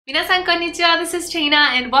Minasan konnichiwa, this is Tina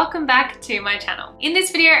and welcome back to my channel. In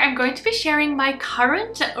this video, I'm going to be sharing my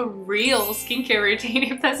current real skincare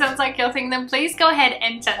routine. If that sounds like your thing, then please go ahead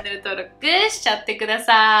and channel登録しちゃってくだ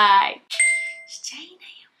さい.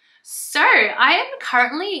 So, I am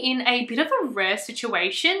currently in a bit of a rare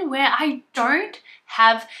situation where I don't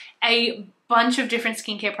have a bunch of different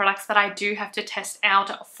skincare products that I do have to test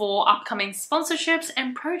out for upcoming sponsorships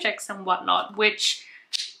and projects and whatnot, which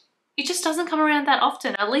it just doesn't come around that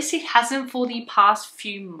often. At least it hasn't for the past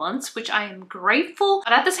few months, which I am grateful.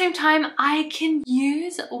 But at the same time, I can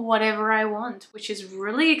use whatever I want, which is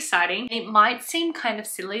really exciting. It might seem kind of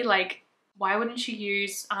silly, like, why wouldn't you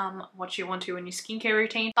use what you want to in your skincare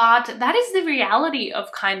routine? But that is the reality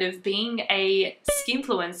of kind of being a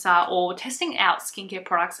skinfluencer or testing out skincare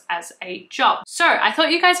products as a job. So I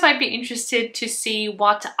thought you guys might be interested to see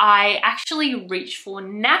what I actually reach for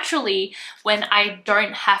naturally when I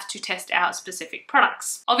don't have to test out specific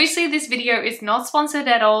products. Obviously, this video is not sponsored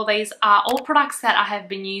at all. These are all products that I have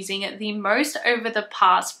been using the most over the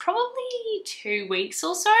past probably 2 weeks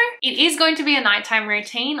or so. It is going to be a nighttime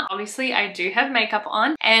routine. Obviously, I do have makeup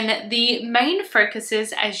on, and the main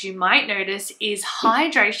focuses, as you might notice, is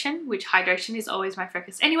hydration, which hydration is always my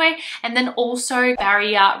focus anyway, and then also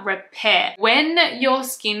barrier repair. When your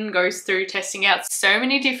skin goes through testing out so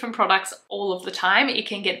many different products all of the time, it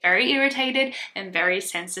can get very irritated and very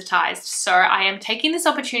sensitized. So I am taking this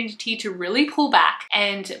opportunity to really pull back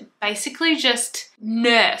and basically just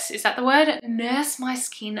nurse, is that the word? Nurse my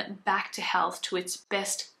skin back to health, to its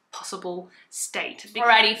best possible state.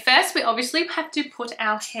 Alrighty, first we obviously have to put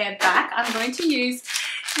our hair back. I'm going to use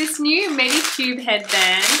this new Medicube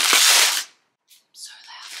headband. So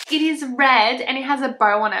loud. It is red and it has a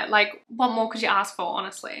bow on it. Like, what more could you ask for,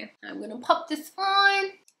 honestly? I'm gonna pop this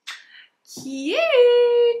on. Cute!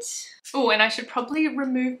 Oh, and I should probably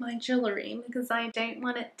remove my jewelry because I don't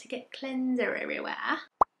want it to get cleanser everywhere.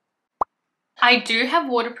 I do have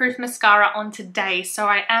waterproof mascara on today, so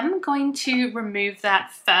I am going to remove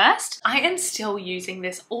that first. I am still using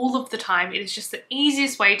this all of the time. It is just the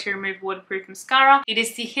easiest way to remove waterproof mascara. It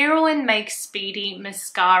is the Heroine Make Speedy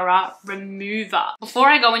Mascara Remover. Before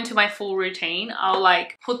I go into my full routine, I'll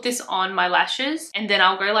like put this on my lashes and then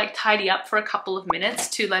I'll go like tidy up for a couple of minutes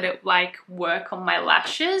to let it like work on my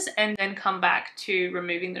lashes and then come back to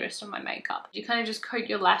removing the rest of my makeup. You kind of just coat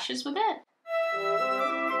your lashes with it.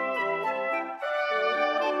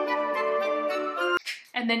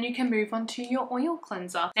 And then you can move on to your oil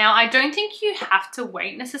cleanser. Now, I don't think you have to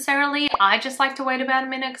wait necessarily. I just like to wait about a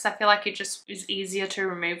minute because I feel like it just is easier to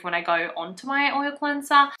remove when I go onto my oil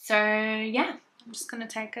cleanser. So yeah, I'm just gonna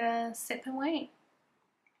take a sip and wait.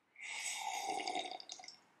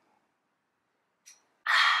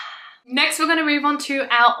 Next, we're going to move on to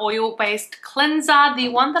our oil-based cleanser. The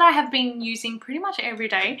one that I have been using pretty much every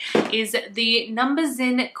day is the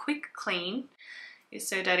numbuzin Quick Clean. It's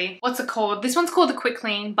so dirty. What's it called? This one's called the Quick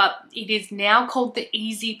Clean, but it is now called the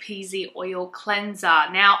Easy Peasy Oil Cleanser.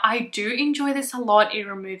 Now, I do enjoy this a lot. It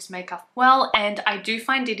removes makeup well, and I do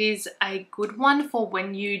find it is a good one for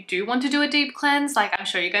when you do want to do a deep cleanse. Like, I'm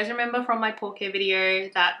sure you guys remember from my pore care video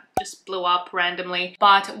that just blew up randomly.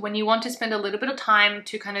 But when you want to spend a little bit of time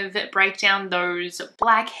to kind of break down those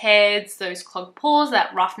blackheads, those clogged pores,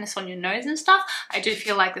 that roughness on your nose and stuff, I do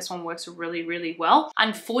feel like this one works really, really well.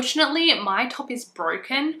 Unfortunately, my top is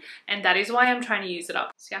broken and that is why I'm trying to use it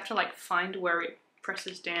up. So you have to like find where it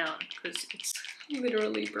presses down because it's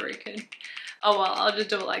literally broken. Oh well, I'll just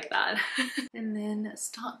do it like that. And then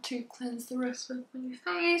start to cleanse the rest of my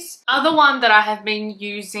face. Other one that I have been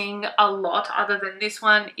using a lot other than this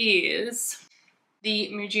one is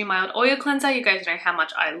the MUJI Mild Oil Cleanser. You guys know how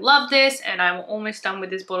much I love this and I'm almost done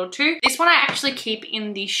with this bottle too. This one I actually keep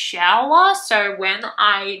in the shower. So when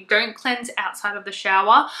I don't cleanse outside of the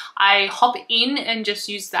shower, I hop in and just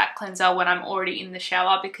use that cleanser when I'm already in the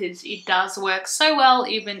shower because it does work so well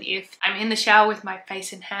even if I'm in the shower with my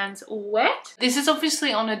face and hands wet. This is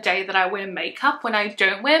obviously on a day that I wear makeup. When I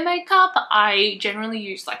don't wear makeup, I generally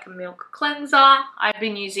use like a milk cleanser. I've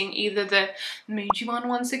been using either the MUJI one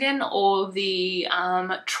once again or the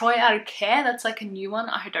Troiareuke. That's like a new one.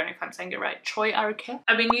 I don't know if I'm saying it right. Troiareuke.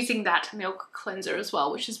 I've been using that milk cleanser as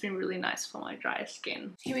well, which has been really nice for my dry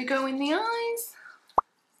skin. Here we go in the eyes.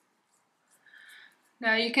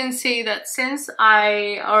 Now you can see that since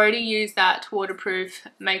I already used that waterproof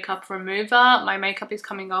makeup remover, my makeup is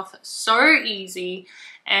coming off so easy.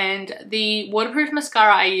 And the waterproof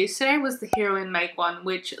mascara I used today was the Heroine Make one,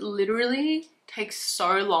 which literally takes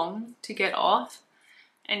so long to get off.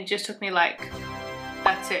 And it just took me like,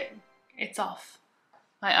 that's it, it's off.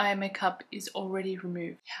 My eye makeup is already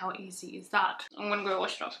removed. How easy is that? I'm gonna go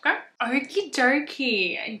wash it off, okay? Okie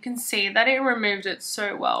dokie. You can see that it removed it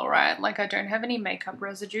so well, right? Like I don't have any makeup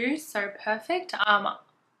residue, so perfect. I'm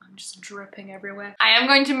just dripping everywhere. I am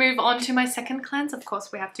going to move on to my second cleanse. Of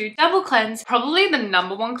course, we have to double cleanse. Probably the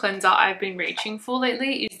 #1 cleanser I've been reaching for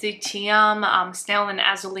lately is the P.I.T Snail and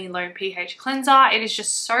Azulene low pH cleanser. It is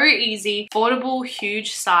just so easy, affordable,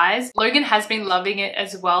 huge size. Logan has been loving it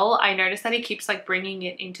as well. I noticed that he keeps like bringing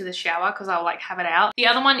it into the shower because I'll like have it out. The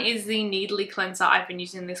other one is the Needly cleanser. I've been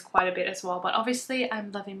using this quite a bit as well, but obviously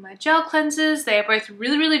I'm loving my gel cleansers. They are both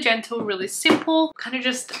really, really gentle, really simple, kind of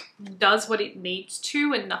just does what it needs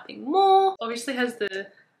to and nothing more. Obviously has the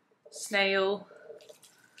Snail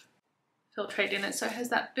filtrate in it, so it has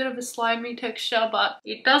that bit of a slimy texture, but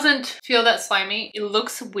it doesn't feel that slimy. It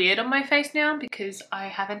looks weird on my face now because I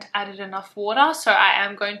haven't added enough water, so I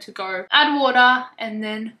am going to go add water and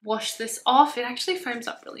then wash this off. It actually foams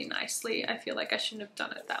up really nicely. I feel like I shouldn't have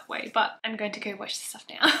done it that way, but I'm going to go wash this off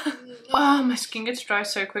now. Oh, my skin gets dry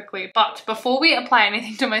so quickly. But before we apply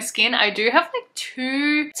anything to my skin, I do have like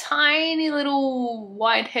 2 tiny little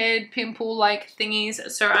whitehead pimple like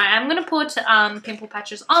thingies, so I am going to put pimple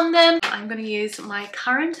patches on them. I'm going to use my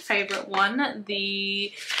current favorite one,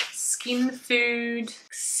 the Skinfood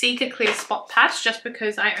Cica Clear Spot Patch, just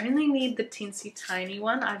because I only need the teensy tiny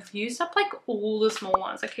one. I've used up like all the small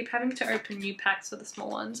ones. I keep having to open new packs for the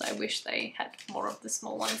small ones. I wish they had more of the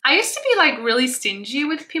small ones. I used to be like really stingy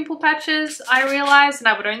with pimple patches, I realized, and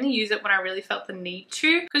I would only use it when I really felt the need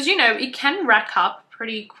to, because you know, it can rack up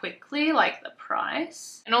pretty quickly, like the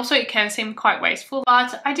price, and also it can seem quite wasteful.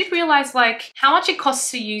 But I did realize like how much it costs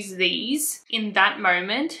to use these in that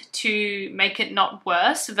moment to make it not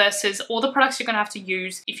worse versus all the products you're gonna have to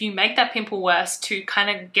use if you make that pimple worse to kind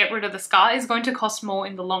of get rid of the scar is going to cost more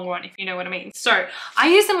in the long run, if you know what I mean. So I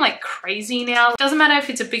use them like crazy now. It doesn't matter if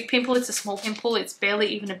it's a big pimple, it's a small pimple, it's barely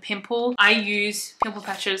even a pimple. I use pimple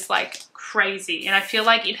patches like crazy, and I feel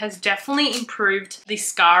like it has definitely improved the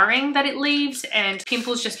scarring that it leaves, and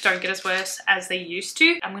pimples just don't get as worse as they used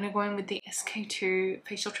to. I'm gonna go in with the SK2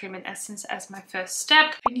 facial treatment essence as my first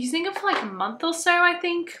step. I've been using it for like a month or so, I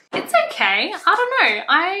think. It's okay. I don't know.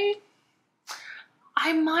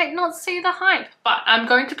 I might not see the hype, but I'm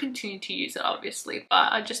going to continue to use it obviously.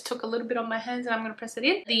 But I just took a little bit on my hands and I'm going to press it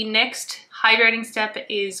in. The next hydrating step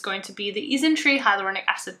is going to be the Isntree Hyaluronic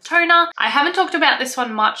Acid Toner. I haven't talked about this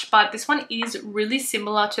one much, but this one is really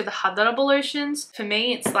similar to the Hadara lotions. For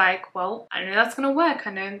me, it's like, well, I know that's going to work.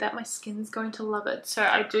 I know that my skin's going to love it. So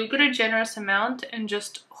I do get a generous amount and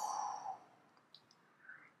just,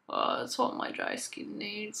 oh, that's what my dry skin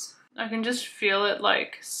needs. I can just feel it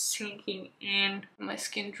like sinking in, my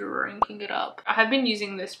skin drinking it up. I have been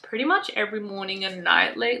using this pretty much every morning and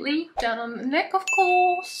night lately. Down on the neck, of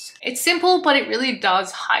course. It's simple, but it really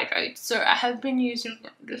does hydrate. So I have been using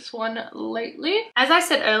this one lately. As I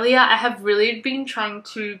said earlier, I have really been trying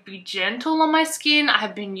to be gentle on my skin. I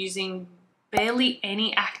have been using barely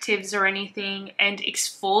any actives or anything and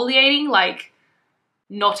exfoliating like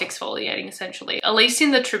not exfoliating essentially. At least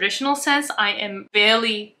in the traditional sense, I am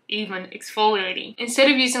barely even exfoliating.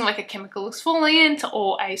 Instead of using like a chemical exfoliant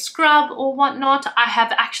or a scrub or whatnot, I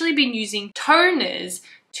have actually been using toners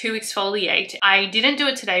to exfoliate. I didn't do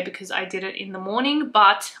it today because I did it in the morning,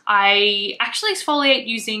 but I actually exfoliate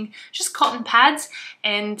using just cotton pads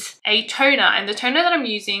and a toner. And the toner that I'm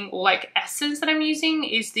using, or like essence that I'm using,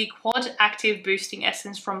 is the Quad Active Boosting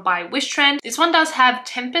Essence from by Wishtrend. This one does have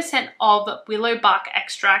 10% of willow bark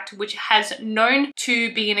extract, which has known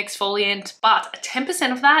to be an exfoliant, but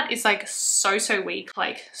 10% of that is like so weak,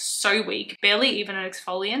 like so weak, barely even an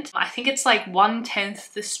exfoliant. I think it's like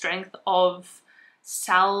 1/10 the strength of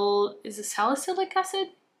salicylic acid?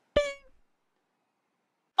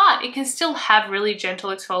 But it can still have really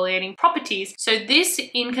gentle exfoliating properties. So this,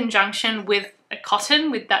 in conjunction with a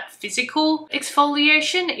cotton with that physical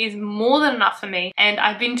exfoliation, is more than enough for me. And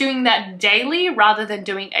I've been doing that daily rather than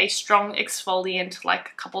doing a strong exfoliant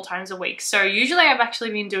like a couple times a week. So usually I've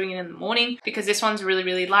actually been doing it in the morning because this one's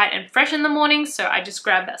really light and fresh in the morning. So I just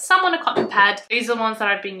grab some on a cotton pad. These are the ones that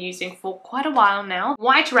I've been using for quite a while now.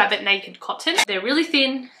 White Rabbit Naked Cotton. They're really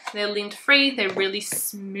thin, they're lint free, they're really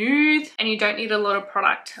smooth, and you don't need a lot of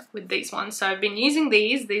product with these ones. So I've been using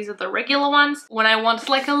these. These are the regular ones. When I want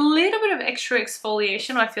like a little bit of extra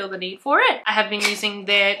exfoliation, I feel the need for it. I have been using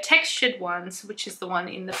their textured ones, which is the one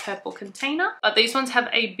in the purple container, but these ones have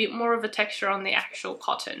a bit more of a texture on the actual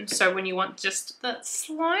cotton. So when you want just that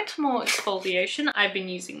slight more exfoliation, I've been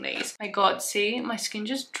using these. My God, see, my skin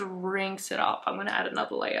just drinks it up. I'm gonna add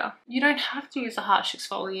another layer. You don't have to use a harsh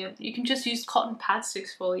exfoliant. You can just use cotton pads to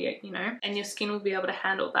exfoliate. exfoliate, you know, and your skin will be able to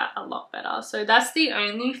handle that a lot better. So that's the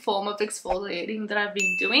only form of exfoliating that I've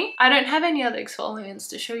been doing. I don't have any other exfoliants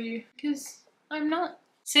to show you because I'm not.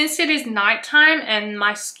 Since it is nighttime and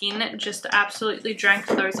my skin just absolutely drank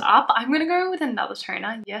those up, I'm going to go with another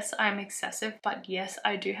toner. Yes, I'm excessive, but yes,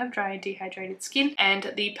 I do have dry and dehydrated skin.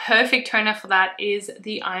 And the perfect toner for that is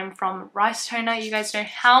the I'm From Rice Toner. You guys know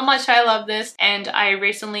how much I love this. And I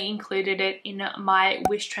recently included it in my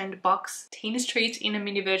Wishtrend box, Tina's Treats, in a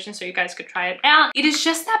mini version so you guys could try it out. It is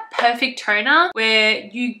just that perfect toner where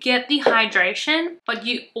you get the hydration, but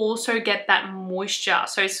you also get that moisture.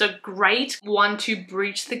 So it's a great one to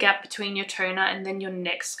bridge the gap between your toner and then your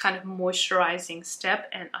next kind of moisturizing step,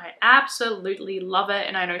 and I absolutely love it,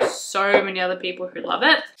 and I know so many other people who love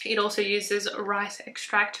it. It also uses rice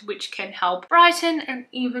extract, which can help brighten and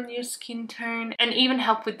even your skin tone and even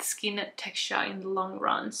help with skin texture in the long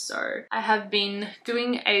run. So I have been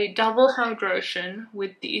doing a double hydration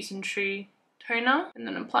with the Isntree toner and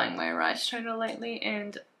then applying my rice toner lately,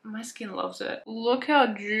 and my skin loves it. Look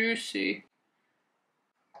how juicy.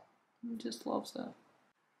 It just loves it.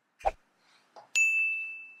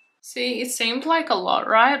 See, it seemed like a lot,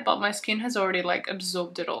 right? But my skin has already like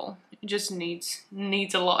absorbed it all. It just needs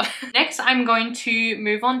a lot. Next, I'm going to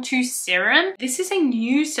move on to serum. This is a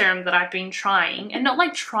new serum that I've been trying, and not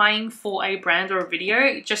like trying for a brand or a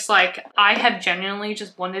video, just like I have genuinely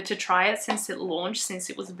just wanted to try it since it launched, since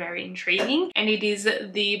it was very intriguing. And it is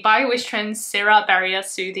the by Wishtrend Cera-barrier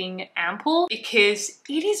Soothing Ampoule, because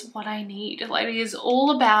it is what I need. Like, it is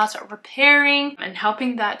all about repairing and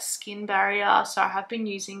helping that skin barrier. So I have been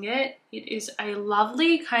using it. It is a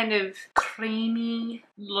lovely kind of creamy,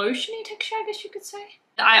 lotiony texture, I guess you could say.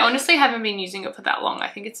 I honestly haven't been using it for that long. I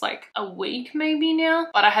think it's like a week maybe now,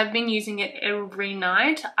 but I have been using it every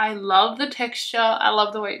night. I love the texture. I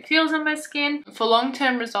love the way it feels on my skin. For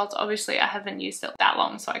long-term results, obviously I haven't used it that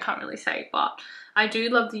long, so I can't really say, but I do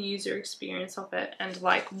love the user experience of it and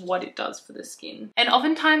like what it does for the skin. And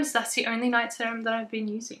oftentimes that's the only night serum that I've been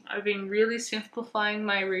using. I've been really simplifying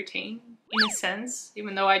my routine in a sense,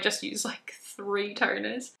 even though I just use like 3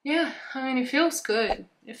 toners. Yeah, I mean, it feels good.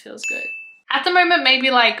 It feels good. At the moment,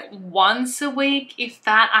 maybe like once a week, if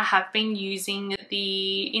that, I have been using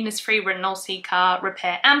the Innisfree Retinol Cica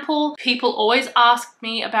Repair Ampoule. People always ask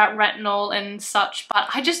me about retinol and such, but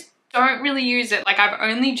I just don't really use it. Like, I've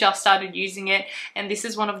only just started using it, and this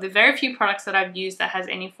is one of the very few products that I've used that has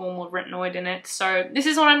any form of retinoid in it. So this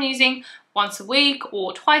is what I'm using once a week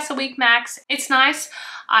or twice a week max. It's nice.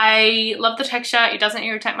 I love the texture. It doesn't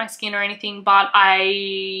irritate my skin or anything, but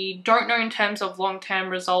I don't know in terms of long-term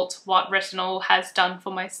results what retinol has done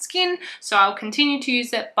for my skin, so I'll continue to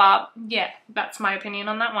use it. But yeah, that's my opinion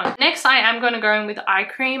on that one. Next, I am going to go in with eye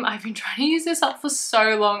cream. I've been trying to use this up for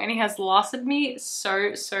so long, and it has lasted me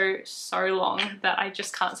so long that I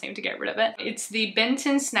just can't seem to get rid of it. It's the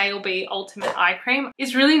Benton Snail Bee Ultimate Eye Cream.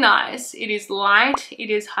 It's really nice. It is light, it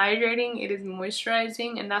is hydrating, it is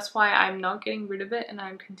moisturizing, and that's why I'm not getting rid of it and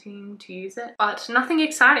I'm continuing to use it. But nothing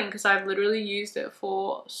exciting because I've literally used it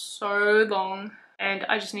for so long and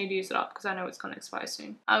I just need to use it up because I know it's going to expire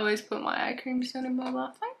soon. I always put my eye creams on in my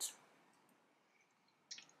bath lights.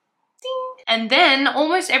 And then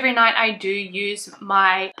almost every night I do use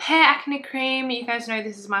my hair acne cream. You guys know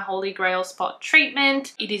this is my holy grail spot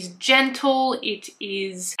treatment. It is gentle. It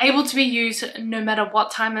is able to be used no matter what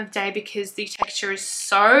time of day because the texture is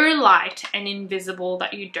so light and invisible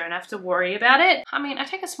that you don't have to worry about it. I mean, I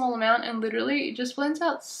take a small amount and literally it just blends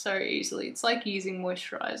out so easily. It's like using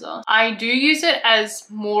moisturizer. I do use it as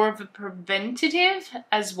more of a preventative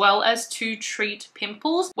as well as to treat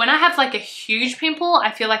pimples. When I have like a huge pimple, I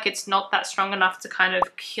feel like it's not that strong enough to kind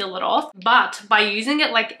of kill it off, but by using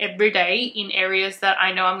it like every day in areas that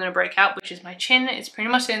I know I'm going to break out, which is my chin, it's pretty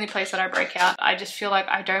much the only place that I break out. I just feel like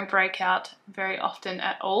I don't break out very often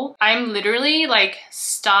at all. I'm literally like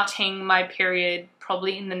starting my period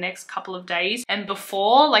probably in the next couple of days, and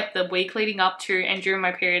before, like the week leading up to and during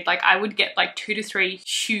my period, like I would get like 2 to 3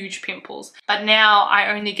 huge pimples, but now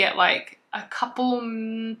I only get like a couple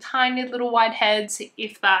tiny little whiteheads,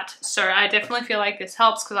 if that. So I definitely feel like this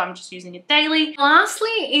helps because I'm just using it daily.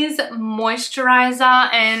 Lastly is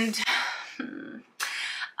moisturizer, and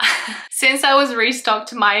since I was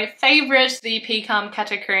restocked my favorite, the P.CALM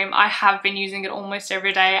Cato cream, I have been using it almost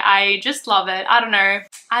every day. I just love it. I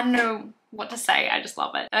don't know what to say. I just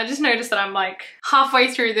love it. I just noticed that I'm like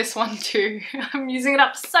halfway through this one too. I'm using it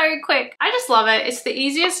up so quick. I just love it. It's the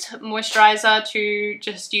easiest moisturizer to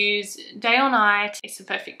just use day or night. It's a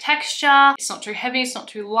perfect texture. It's not too heavy, it's not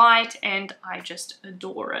too light, and I just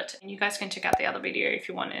adore it. And you guys can check out the other video if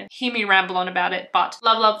you want to hear me ramble on about it, but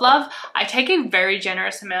love, love, love. I take a very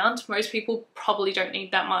generous amount. Most people probably don't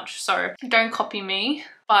need that much, so don't copy me.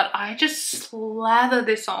 But I just slather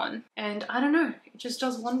this on and I don't know, it just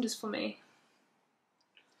does wonders for me.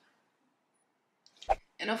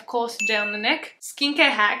 And of course down the neck.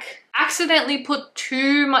 Skincare hack. Accidentally put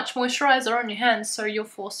too much moisturizer on your hands, so you're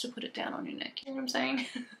forced to put it down on your neck. You know what I'm saying?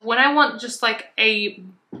 When I want just like a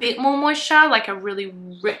bit more moisture, like a really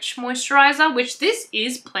rich moisturizer, which this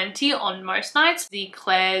is plenty on most nights, the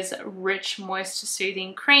Klairs Rich Moist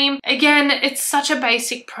Soothing Cream. Again, it's such a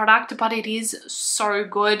basic product, but it is so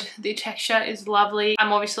good. The texture is lovely.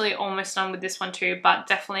 I'm obviously almost done with this one too, but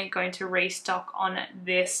definitely going to restock on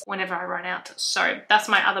this whenever I run out. So that's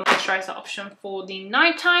my other moisturizer option for the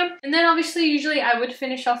nighttime. And then obviously usually I would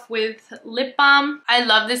finish off with lip balm. I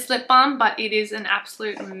love this lip balm, but it is an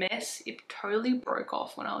absolute mess. It totally broke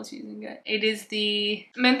off when I was using it. It is the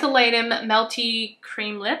Mentholatum Melty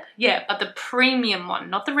Cream Lip. Yeah, but the premium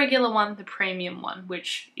one, not the regular one, the premium one,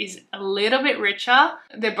 which is a little bit richer.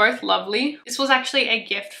 They're both lovely. This was actually a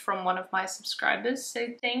gift from one of my subscribers, so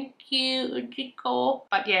thank you, Cica.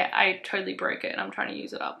 But yeah, I totally broke it and I'm trying to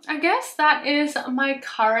use it up. I guess that is my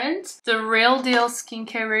current, the real deal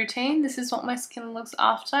skincare routine. This is what my skin looks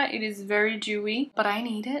after. It is very dewy, but I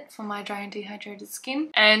need it for my dry and dehydrated skin.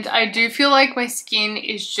 And I do feel like my skin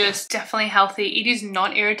is just definitely healthy. It is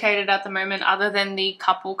not irritated at the moment other than the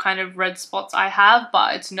couple kind of red spots I have,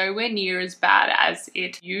 but it's nowhere near as bad as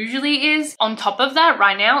it usually is. On top of that,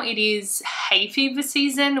 right now it is hay fever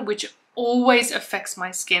season, which always affects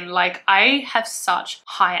my skin. Like I have such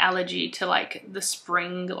high allergy to like the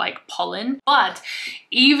spring like pollen, but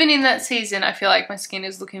even in that season I feel like my skin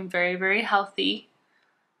is looking very, very healthy,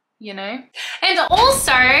 you know. And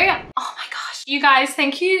also, oh my gosh, you guys,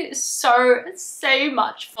 thank you so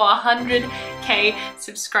much for 100k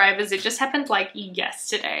subscribers. It just happened like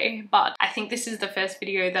yesterday, but I think this is the first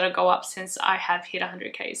video that'll go up since I have hit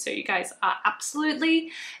 100k, so you guys are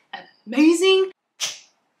absolutely amazing.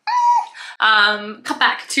 Come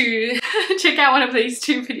back to check out one of these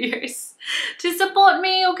two videos to support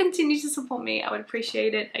me or continue to support me. I would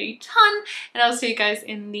appreciate it a ton, and I'll see you guys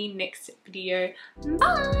in the next video.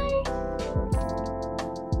 Bye!